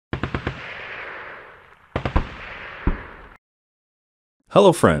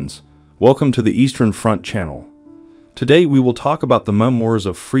Hello friends, welcome to the Eastern Front channel. Today we will talk about the memoirs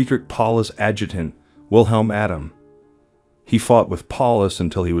of Friedrich Paulus' adjutant, Wilhelm. He fought with Paulus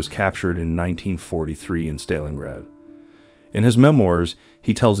until he was captured in 1943 in Stalingrad. In his memoirs,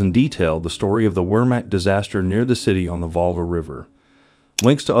 he tells in detail the story of the Wehrmacht disaster near the city on the Volga River.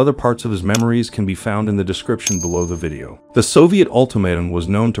 Links to other parts of his memories can be found in the description below the video. The Soviet ultimatum was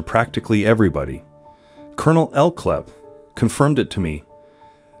known to practically everybody. Colonel Elklep confirmed it to me.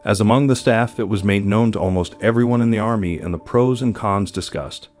 As among the staff, it was made known to almost everyone in the army and the pros and cons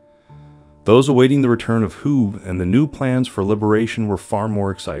discussed. Those awaiting the return of Hoob and the new plans for liberation were far more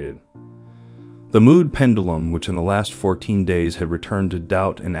excited. The mood pendulum, which in the last 14 days had returned to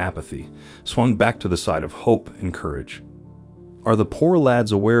doubt and apathy, swung back to the side of hope and courage. Are the poor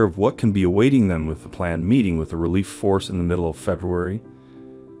lads aware of what can be awaiting them with the planned meeting with the relief force in the middle of February?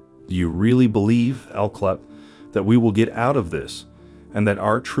 Do you really believe, Elklep, that we will get out of this, and that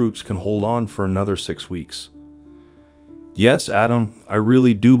our troops can hold on for another 6 weeks? Yes, Adam, I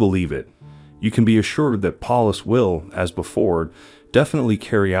really do believe it. You can be assured that Paulus will, as before, definitely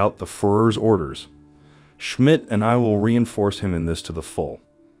carry out the Führer's orders. Schmidt and I will reinforce him in this to the full.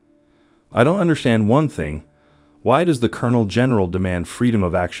 I don't understand one thing. Why does the Colonel General demand freedom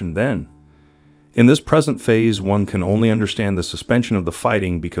of action then? In this present phase, one can only understand the suspension of the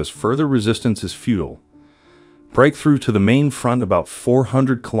fighting because further resistance is futile. Breakthrough to the main front about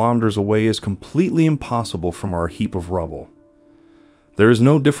 400 kilometers away is completely impossible from our heap of rubble. There is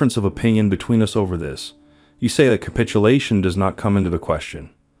no difference of opinion between us over this. You say that capitulation does not come into the question.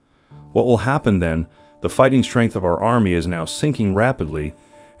 What will happen then? The fighting strength of our army is now sinking rapidly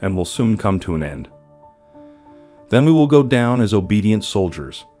and will soon come to an end. Then we will go down as obedient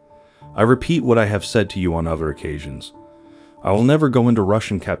soldiers. I repeat what I have said to you on other occasions. I will never go into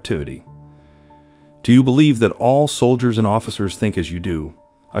Russian captivity. Do you believe that all soldiers and officers think as you do?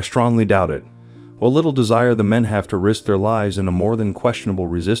 I strongly doubt it. What little desire the men have to risk their lives in a more than questionable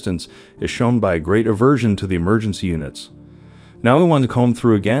resistance is shown by a great aversion to the emergency units. Now we want to comb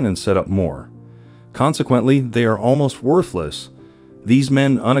through again and set up more. Consequently, they are almost worthless. These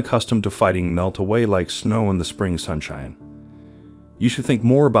men, unaccustomed to fighting, melt away like snow in the spring sunshine. You should think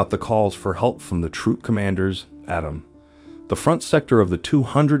more about the calls for help from the troop commanders, Adam. The front sector of the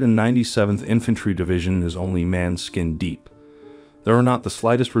 297th Infantry Division is only man-skin deep. There are not the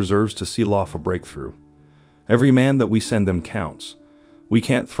slightest reserves to seal off a breakthrough. Every man that we send them counts. We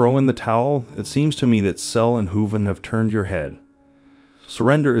can't throw in the towel. It seems to me that Sell and Hooven have turned your head.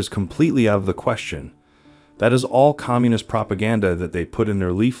 Surrender is completely out of the question. That is all communist propaganda that they put in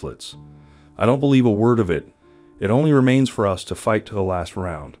their leaflets. I don't believe a word of it. It only remains for us to fight to the last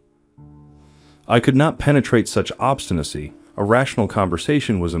round. I could not penetrate such obstinacy. A rational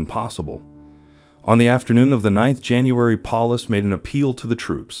conversation was impossible. On the afternoon of the 9th January, Paulus made an appeal to the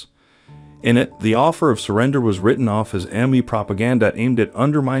troops. In it, the offer of surrender was written off as enemy propaganda aimed at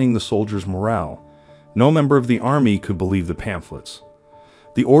undermining the soldiers' morale. No member of the army could believe the pamphlets.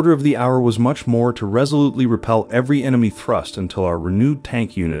 The order of the hour was much more to resolutely repel every enemy thrust until our renewed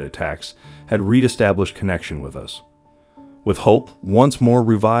tank unit attacks had re-established connection with us. With hope once more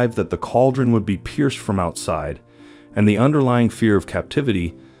revived that the cauldron would be pierced from outside, and the underlying fear of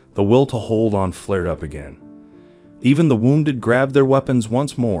captivity, the will to hold on flared up again. Even the wounded grabbed their weapons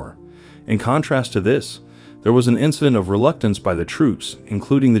once more. In contrast to this, there was an incident of reluctance by the troops,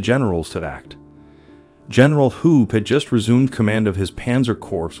 including the generals, to act. General Hoob had just resumed command of his Panzer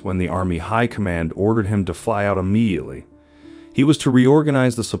Corps when the Army High Command ordered him to fly out immediately. He was to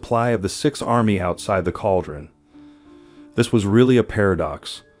reorganize the supply of the 6th Army outside the cauldron. This was really a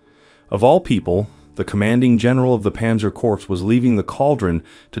paradox. Of all people, the commanding general of the Panzer Corps was leaving the cauldron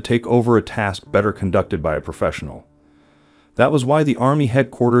to take over a task better conducted by a professional. That was why the Army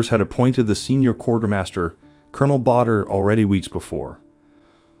headquarters had appointed the senior quartermaster, Colonel Botter, already weeks before.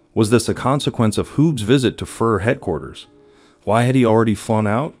 Was this a consequence of Hoob's visit to Führer headquarters? Why had he already flown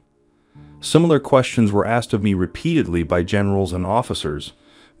out? Similar questions were asked of me repeatedly by generals and officers,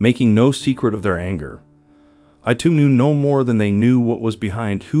 making no secret of their anger. I too knew no more than they knew what was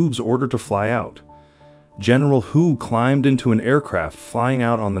behind Hoob's order to fly out. General Hoob climbed into an aircraft flying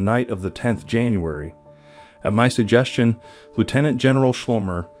out on the night of the 10th January. At my suggestion, Lieutenant General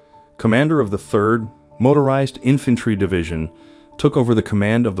Schlomer, commander of the 3rd Motorized Infantry Division, took over the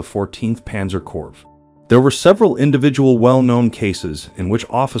command of the 14th Panzer Corps. There were several individual well-known cases in which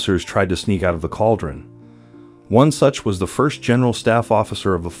officers tried to sneak out of the cauldron. One such was the 1st General Staff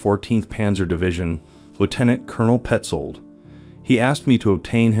Officer of the 14th Panzer Division, Lieutenant Colonel Petzold. He asked me to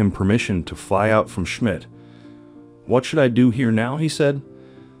obtain him permission to fly out from Schmidt. What should I do here now, he said.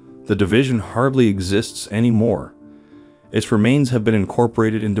 The division hardly exists anymore. Its remains have been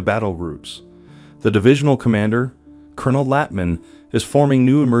incorporated into battle groups. The divisional commander, Colonel Latman, is forming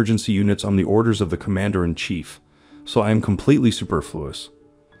new emergency units on the orders of the commander-in-chief, so I am completely superfluous.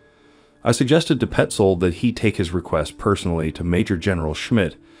 I suggested to Petzold that he take his request personally to Major General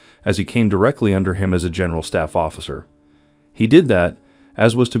Schmidt, as he came directly under him as a general staff officer. He did that,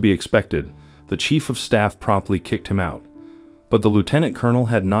 as was to be expected. The chief of staff promptly kicked him out. But the lieutenant colonel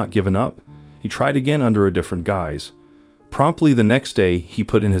had not given up. He tried again under a different guise. Promptly the next day, he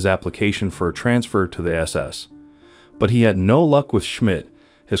put in his application for a transfer to the SS. But he had no luck with Schmidt.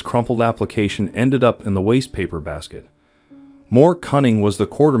 His crumpled application ended up in the waste paper basket. More cunning was the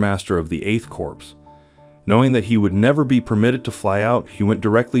quartermaster of the 8th Corps. Knowing that he would never be permitted to fly out, he went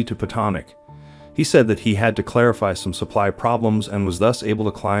directly to Potomac. He said that he had to clarify some supply problems and was thus able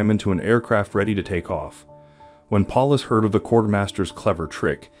to climb into an aircraft ready to take off. When Paulus heard of the quartermaster's clever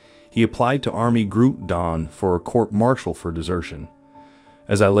trick, he applied to Army Group Don for a court-martial for desertion.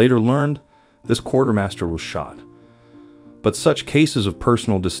 As I later learned, this quartermaster was shot. But such cases of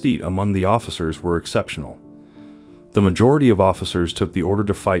personal deceit among the officers were exceptional. The majority of officers took the order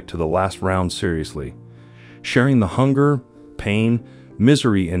to fight to the last round seriously, sharing the hunger, pain,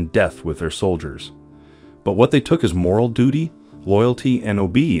 misery, and death with their soldiers. But what they took as moral duty, loyalty, and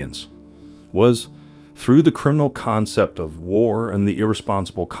obedience was, through the criminal concept of war and the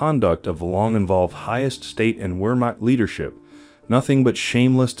irresponsible conduct of the long-involved highest state and Wehrmacht leadership, nothing but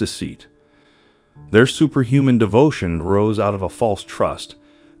shameless deceit. Their superhuman devotion rose out of a false trust.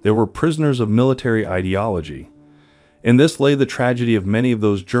 They were prisoners of military ideology. In this lay the tragedy of many of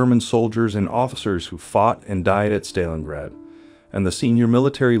those German soldiers and officers who fought and died at Stalingrad, and the senior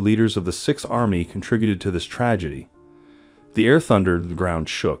military leaders of the 6th Army contributed to this tragedy. The air thundered, the ground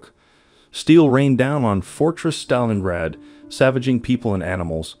shook. Steel rained down on Fortress Stalingrad, savaging people and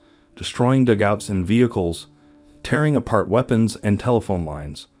animals, destroying dugouts and vehicles, tearing apart weapons and telephone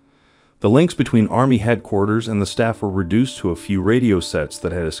lines. The links between Army headquarters and the staff were reduced to a few radio sets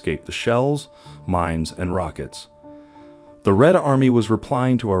that had escaped the shells, mines, and rockets. The Red Army was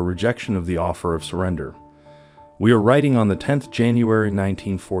replying to our rejection of the offer of surrender. We are writing on the 10th January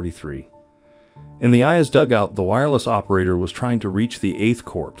 1943. In the IS dugout, the wireless operator was trying to reach the 8th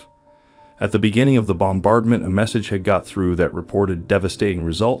Corps. At the beginning of the bombardment, a message had got through that reported devastating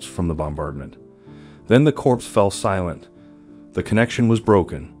results from the bombardment. Then the corps fell silent. The connection was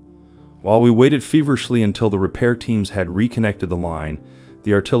broken. While we waited feverishly until the repair teams had reconnected the line,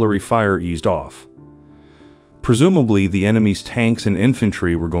 the artillery fire eased off. Presumably, the enemy's tanks and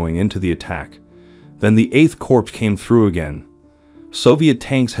infantry were going into the attack. Then the 8th Corps came through again. Soviet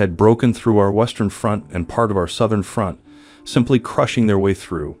tanks had broken through our western front and part of our southern front, simply crushing their way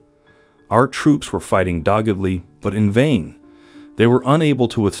through. Our troops were fighting doggedly, but in vain. They were unable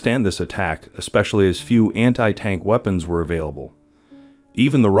to withstand this attack, especially as few anti-tank weapons were available.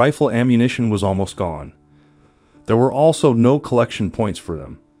 Even the rifle ammunition was almost gone. There were also no collection points for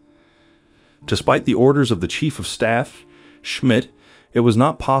them. Despite the orders of the Chief of Staff, Schmidt, it was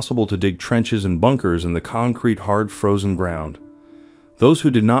not possible to dig trenches and bunkers in the concrete hard frozen ground. Those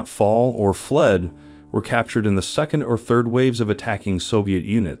who did not fall or fled were captured in the second or third waves of attacking Soviet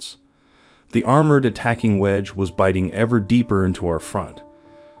units. The armored attacking wedge was biting ever deeper into our front.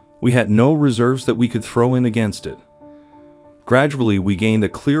 We had no reserves that we could throw in against it. Gradually, we gained a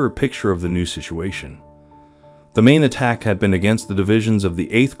clearer picture of the new situation. The main attack had been against the divisions of the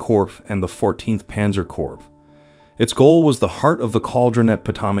 8th Corps and the 14th Panzer Corps. Its goal was the heart of the cauldron at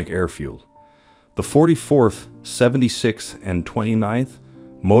Potomac Airfield. The 44th, 76th, and 29th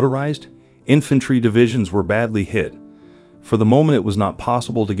motorized infantry divisions were badly hit. For the moment, it was not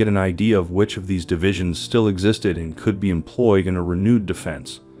possible to get an idea of which of these divisions still existed and could be employed in a renewed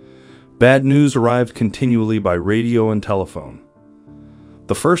defense. Bad news arrived continually by radio and telephone.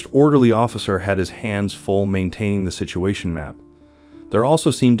 The first orderly officer had his hands full maintaining the situation map. There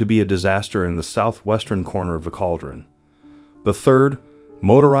also seemed to be a disaster in the southwestern corner of the cauldron. The 3rd,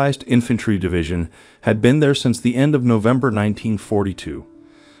 Motorized Infantry Division, had been there since the end of November 1942.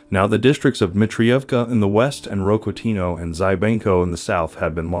 Now the districts of Mitrievka in the west and Rokotino and Zybenko in the south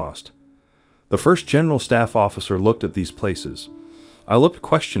had been lost. The first general staff officer looked at these places. I looked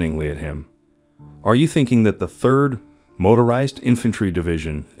questioningly at him. "Are you thinking that the 3rd, Motorized Infantry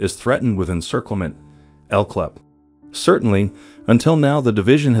Division is threatened with encirclement, Elklep?" "Certainly. Until now, the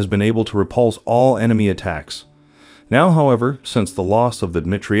division has been able to repulse all enemy attacks. Now, however, since the loss of the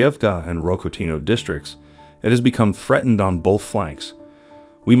Dmitrievka and Rokotino districts, it has become threatened on both flanks.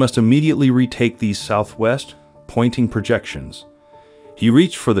 We must immediately retake these southwest, pointing projections." He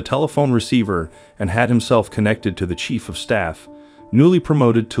reached for the telephone receiver and had himself connected to the Chief of Staff, newly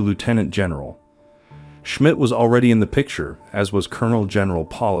promoted to Lieutenant General. Schmidt was already in the picture, as was Colonel General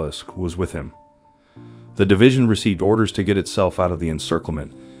Paulus, who was with him. The division received orders to get itself out of the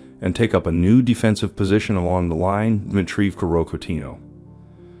encirclement and take up a new defensive position along the line Dmitrievka-Rokotino.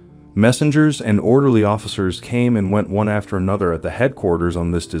 Messengers and orderly officers came and went one after another at the headquarters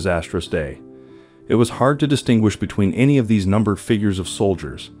on this disastrous day. It was hard to distinguish between any of these numbered figures of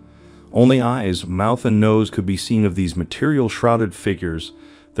soldiers. Only eyes, mouth, and nose could be seen of these material-shrouded figures,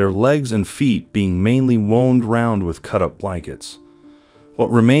 their legs and feet being mainly wound round with cut-up blankets.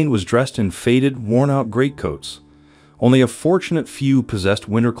 What remained was dressed in faded, worn-out greatcoats. Only a fortunate few possessed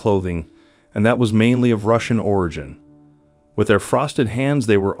winter clothing, and that was mainly of Russian origin. With their frosted hands,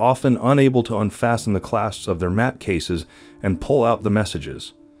 they were often unable to unfasten the clasps of their mat cases and pull out the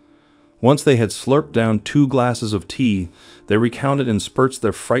messages. Once they had slurped down 2 glasses of tea, they recounted in spurts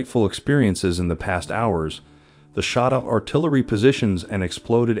their frightful experiences in the past hours, the shot-up artillery positions and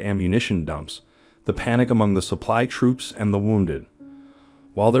exploded ammunition dumps, the panic among the supply troops and the wounded.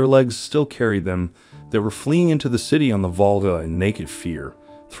 While their legs still carried them, they were fleeing into the city on the Volga in naked fear,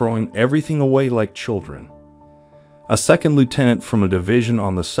 throwing everything away like children. A second lieutenant from a division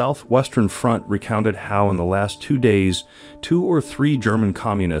on the southwestern front recounted how in the last 2 days, 2 or 3 German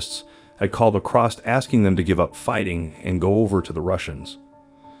communists had called across asking them to give up fighting and go over to the Russians.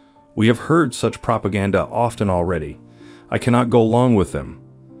 We have heard such propaganda often already. I cannot go along with them.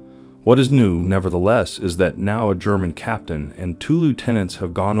 What is new, nevertheless, is that now a German captain and 2 lieutenants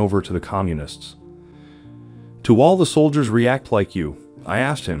have gone over to the communists. "Do all the soldiers react like you?" I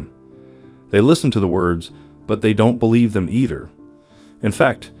asked him. They listen to the words, but they don't believe them either. In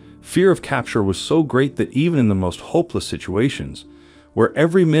fact, fear of capture was so great that even in the most hopeless situations, where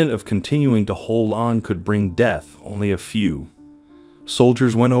every minute of continuing to hold on could bring death, only a few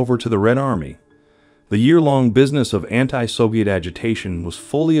soldiers went over to the Red Army. The year-long business of anti-Soviet agitation was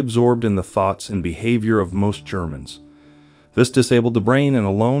fully absorbed in the thoughts and behavior of most Germans. This disabled the brain and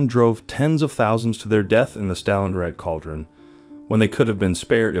alone drove tens of thousands to their death in the Stalingrad cauldron, when they could have been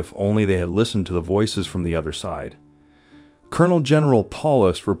spared if only they had listened to the voices from the other side. Colonel General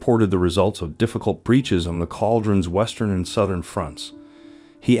Paulus reported the results of difficult breaches on the cauldron's western and southern fronts.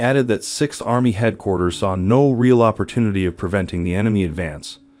 He added that 6th Army headquarters saw no real opportunity of preventing the enemy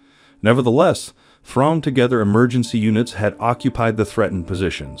advance. Nevertheless, thrown together emergency units had occupied the threatened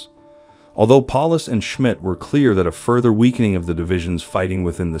positions. Although Paulus and Schmidt were clear that a further weakening of the divisions fighting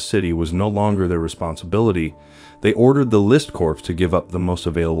within the city was no longer their responsibility, they ordered the List Corps to give up the most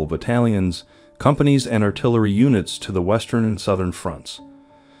available battalions, companies, and artillery units to the western and southern fronts.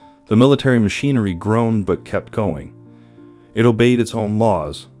 The military machinery groaned but kept going. It obeyed its own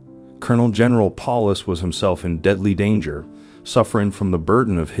laws. Colonel General Paulus was himself in deadly danger, suffering from the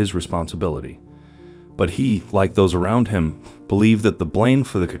burden of his responsibility. But he, like those around him, believed that the blame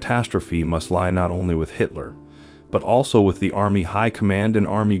for the catastrophe must lie not only with Hitler, but also with the Army High Command and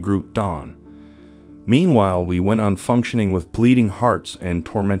Army Group Don. Meanwhile, we went on functioning with bleeding hearts and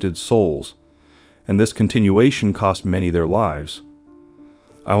tormented souls, and this continuation cost many their lives.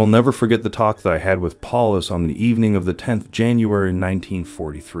 I will never forget the talk that I had with Paulus on the evening of the 10th January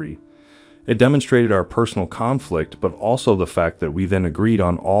 1943. It demonstrated our personal conflict, but also the fact that we then agreed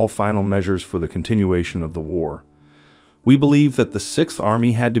on all final measures for the continuation of the war. We believed that the 6th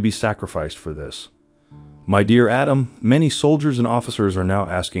Army had to be sacrificed for this. My dear Adam, many soldiers and officers are now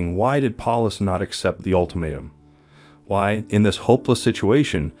asking, why did Paulus not accept the ultimatum? Why, in this hopeless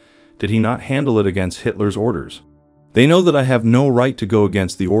situation, did he not handle it against Hitler's orders? They know that I have no right to go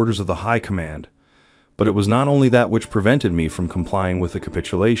against the orders of the High Command, but it was not only that which prevented me from complying with the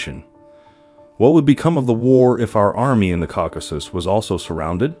capitulation. What would become of the war if our army in the Caucasus was also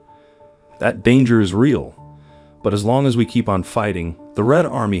surrounded? That danger is real, but as long as we keep on fighting, the Red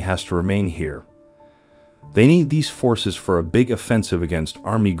Army has to remain here. They need these forces for a big offensive against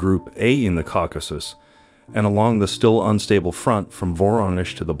Army Group A in the Caucasus and along the still unstable front from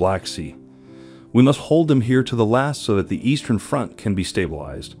Voronezh to the Black Sea. We must hold them here to the last so that the Eastern Front can be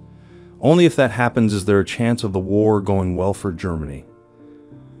stabilized. Only if that happens is there a chance of the war going well for Germany.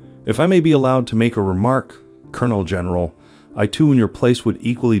 If I may be allowed to make a remark, Colonel General, I too in your place would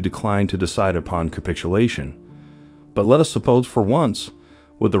equally decline to decide upon capitulation. But let us suppose for once,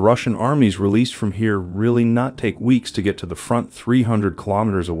 would the Russian armies released from here really not take weeks to get to the front 300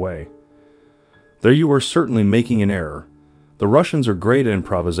 kilometers away? There you are certainly making an error. The Russians are great at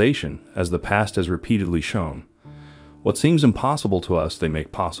improvisation, as the past has repeatedly shown. What seems impossible to us, they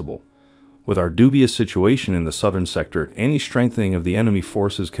make possible. With our dubious situation in the southern sector, any strengthening of the enemy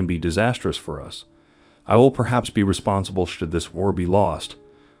forces can be disastrous for us. I will perhaps be responsible should this war be lost.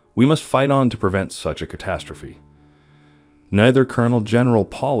 We must fight on to prevent such a catastrophe. Neither Colonel General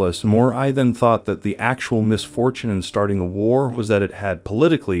Paulus nor I then thought that the actual misfortune in starting the war was that it had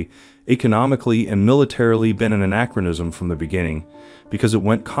politically, economically, and militarily been an anachronism from the beginning, because it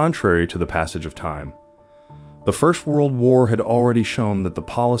went contrary to the passage of time. The First World War had already shown that the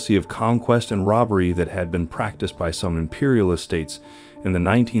policy of conquest and robbery that had been practiced by some imperialist states in the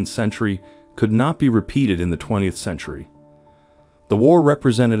 19th century could not be repeated in the 20th century. The war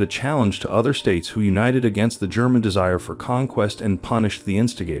represented a challenge to other states who united against the German desire for conquest and punished the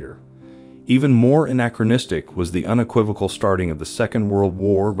instigator. Even more anachronistic was the unequivocal starting of the Second World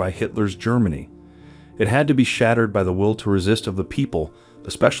War by Hitler's Germany. It had to be shattered by the will to resist of the people,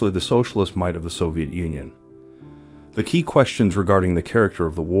 especially the socialist might of the Soviet Union. The key questions regarding the character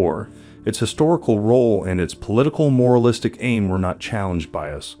of the war, its historical role, and its political moralistic aim were not challenged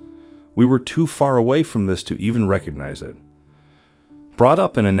by us. We were too far away from this to even recognize it. Brought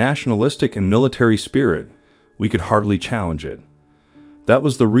up in a nationalistic and military spirit, we could hardly challenge it. That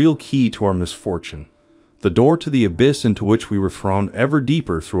was the real key to our misfortune, the door to the abyss into which we were thrown ever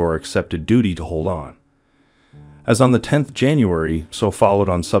deeper through our accepted duty to hold on. As on the 10th January, so followed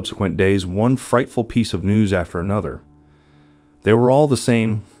on subsequent days one frightful piece of news after another. They were all the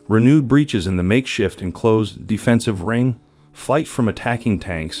same: renewed breaches in the makeshift enclosed defensive ring, flight from attacking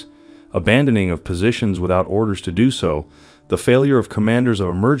tanks, abandoning of positions without orders to do so, the failure of commanders of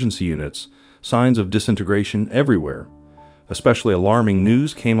emergency units, signs of disintegration everywhere. Especially alarming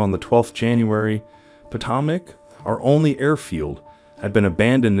news came on the 12th January. Potomac, our only airfield, had been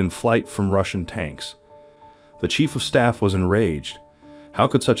abandoned in flight from Russian tanks. The Chief of Staff was enraged. How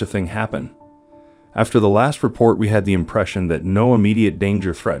could such a thing happen? After the last report, we had the impression that no immediate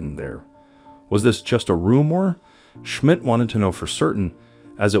danger threatened there. Was this just a rumor? Schmidt wanted to know for certain,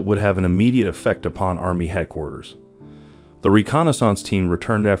 as it would have an immediate effect upon Army headquarters. The reconnaissance team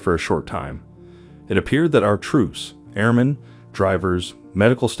returned after a short time. It appeared that our troops, airmen, drivers,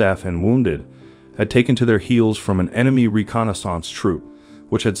 medical staff, and wounded, had taken to their heels from an enemy reconnaissance troop,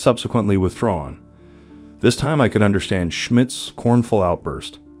 which had subsequently withdrawn. This time I could understand Schmidt's scornful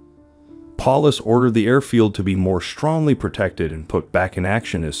outburst. Paulus ordered the airfield to be more strongly protected and put back in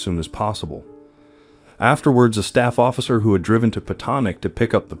action as soon as possible. Afterwards, a staff officer who had driven to Potomac to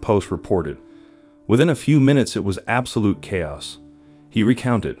pick up the post reported, "Within a few minutes it was absolute chaos." He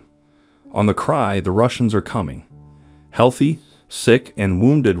recounted, "On the cry, 'The Russians are coming.' Healthy, sick, and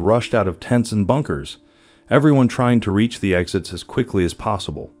wounded rushed out of tents and bunkers, everyone trying to reach the exits as quickly as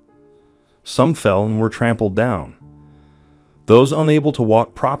possible. Some fell and were trampled down. Those unable to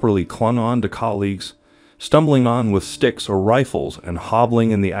walk properly clung on to colleagues, stumbling on with sticks or rifles and hobbling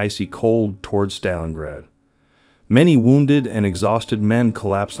in the icy cold towards Stalingrad. Many wounded and exhausted men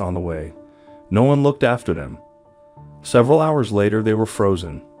collapsed on the way. No one looked after them. Several hours later they were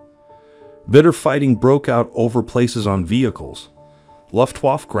frozen. Bitter fighting broke out over places on vehicles.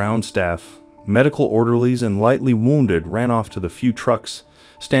 Luftwaffe ground staff, medical orderlies, and lightly wounded ran off to the few trucks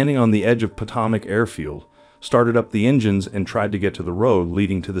standing on the edge of Potomac airfield, started up the engines, and tried to get to the road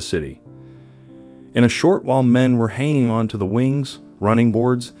leading to the city. In a short while men were hanging on to the wings, running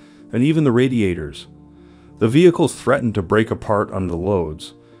boards, and even the radiators. The vehicles threatened to break apart under the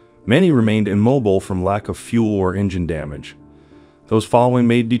loads. Many remained immobile from lack of fuel or engine damage. Those following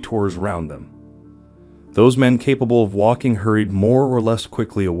made detours round them. Those men capable of walking hurried more or less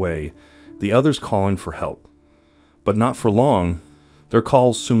quickly away, the others calling for help. But not for long. Their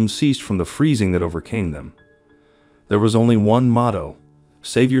calls soon ceased from the freezing that overcame them. There was only one motto: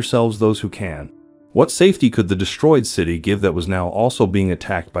 save yourselves those who can. What safety could the destroyed city give that was now also being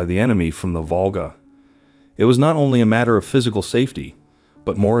attacked by the enemy from the Volga? It was not only a matter of physical safety,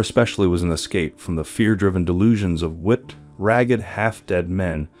 but more especially was an escape from the fear-driven delusions of whipped, ragged, half-dead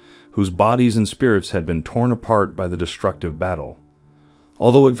men whose bodies and spirits had been torn apart by the destructive battle.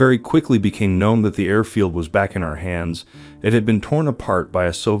 Although it very quickly became known that the airfield was back in our hands, it had been torn apart by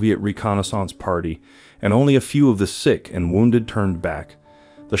a Soviet reconnaissance party, and only a few of the sick and wounded turned back.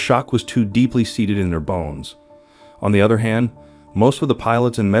 The shock was too deeply seated in their bones. On the other hand, most of the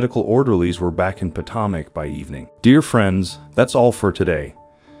pilots and medical orderlies were back in Potomac by evening. Dear friends, that's all for today.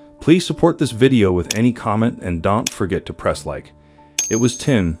 Please support this video with any comment and don't forget to press like. It was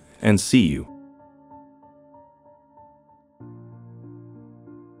Tim, and see you.